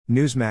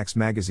Newsmax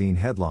magazine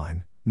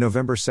headline,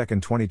 November 2,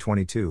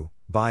 2022,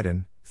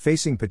 Biden,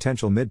 facing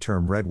potential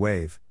midterm red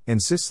wave,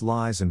 insists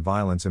lies and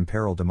violence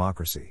imperil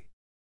democracy.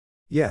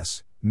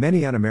 Yes,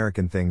 many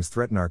un-American things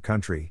threaten our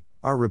country,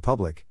 our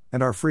republic,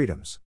 and our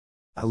freedoms.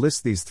 I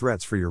list these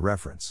threats for your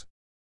reference.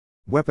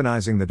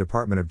 Weaponizing the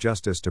Department of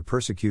Justice to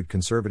persecute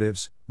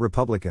conservatives,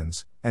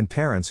 Republicans, and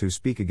parents who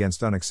speak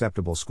against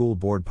unacceptable school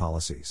board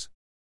policies.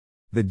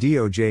 The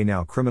DOJ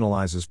now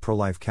criminalizes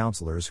pro-life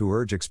counselors who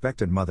urge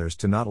expectant mothers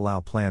to not allow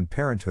Planned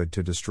Parenthood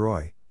to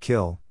destroy,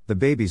 kill, the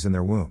babies in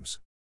their wombs.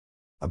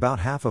 About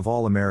half of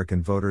all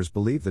American voters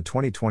believe the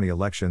 2020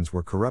 elections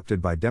were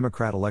corrupted by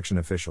Democrat election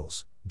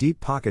officials,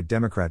 deep-pocket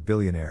Democrat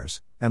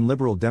billionaires, and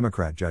liberal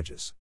Democrat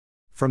judges.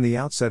 From the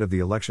outset of the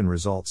election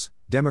results,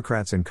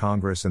 Democrats in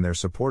Congress and their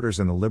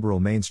supporters in the liberal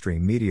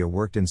mainstream media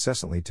worked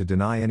incessantly to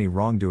deny any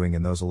wrongdoing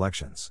in those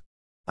elections.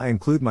 I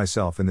include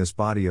myself in this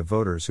body of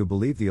voters who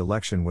believe the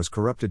election was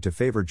corrupted to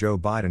favor Joe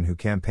Biden, who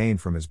campaigned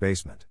from his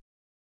basement.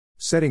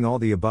 Setting all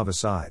the above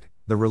aside,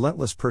 the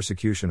relentless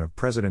persecution of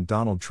President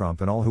Donald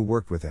Trump and all who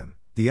worked with him,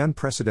 the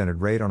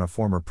unprecedented raid on a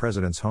former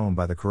president's home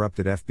by the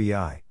corrupted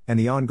FBI, and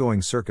the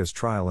ongoing circus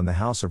trial in the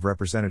House of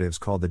Representatives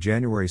called the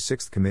January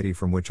 6 Committee,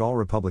 from which all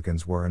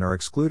Republicans were and are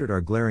excluded, are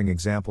glaring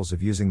examples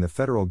of using the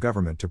federal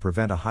government to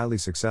prevent a highly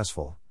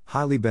successful,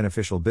 highly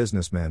beneficial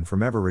businessman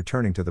from ever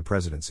returning to the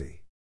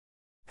presidency.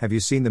 Have you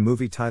seen the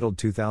movie titled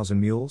 2000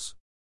 Mules?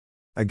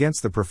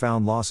 Against the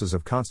profound losses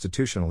of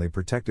constitutionally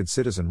protected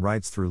citizen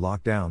rights through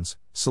lockdowns,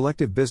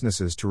 selective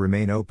businesses to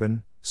remain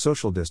open,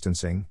 social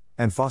distancing,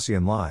 and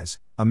Faucian lies,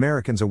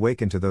 Americans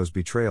awaken to those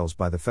betrayals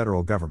by the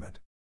federal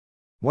government.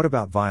 What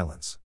about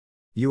violence?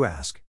 You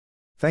ask.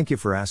 Thank you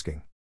for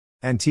asking.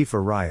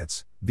 Antifa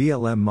riots,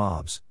 BLM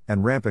mobs,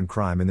 and rampant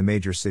crime in the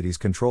major cities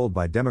controlled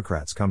by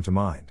Democrats come to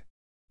mind.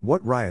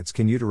 What riots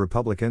can you to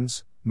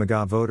Republicans,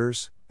 MAGA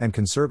voters, and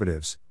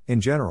conservatives, in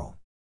general?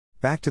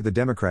 Back to the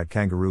Democrat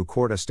kangaroo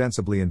court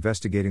ostensibly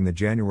investigating the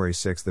January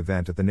 6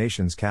 event at the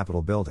nation's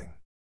Capitol building.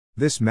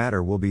 This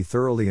matter will be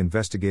thoroughly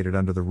investigated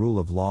under the rule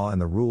of law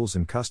and the rules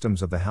and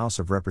customs of the House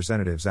of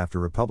Representatives after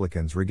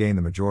Republicans regain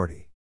the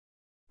majority.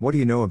 What do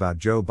you know about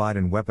Joe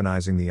Biden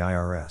weaponizing the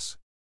IRS?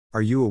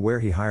 Are you aware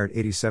he hired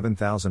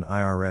 87,000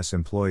 IRS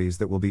employees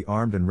that will be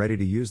armed and ready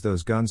to use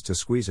those guns to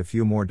squeeze a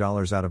few more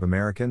dollars out of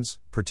Americans,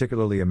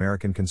 particularly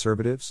American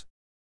conservatives?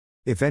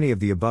 If any of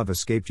the above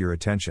escaped your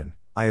attention,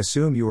 I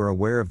assume you are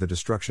aware of the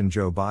destruction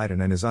Joe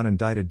Biden and his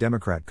unindicted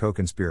Democrat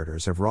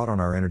co-conspirators have wrought on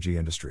our energy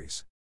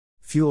industries.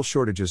 Fuel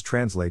shortages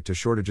translate to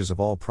shortages of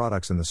all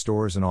products in the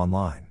stores and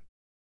online.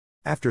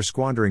 After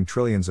squandering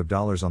trillions of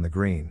dollars on the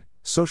green,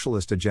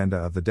 socialist agenda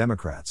of the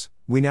Democrats,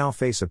 we now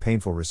face a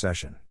painful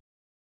recession.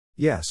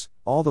 Yes,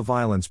 all the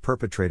violence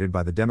perpetrated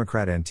by the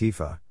Democrat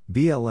Antifa,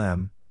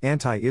 BLM,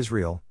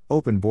 anti-Israel,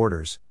 open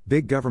borders,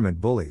 big government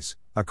bullies,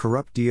 a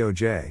corrupt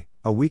DOJ,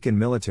 a weakened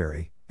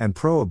military, and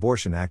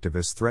pro-abortion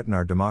activists threaten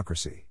our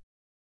democracy.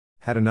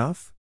 Had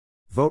enough?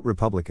 Vote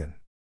Republican.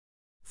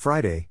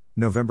 Friday,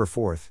 November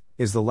 4th,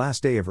 is the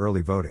last day of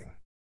early voting.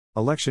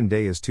 Election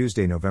day is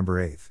Tuesday,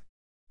 November 8th.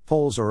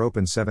 Polls are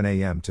open 7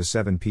 a.m. to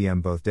 7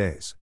 p.m. both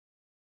days.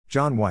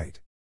 John White.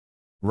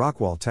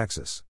 Rockwall, Texas.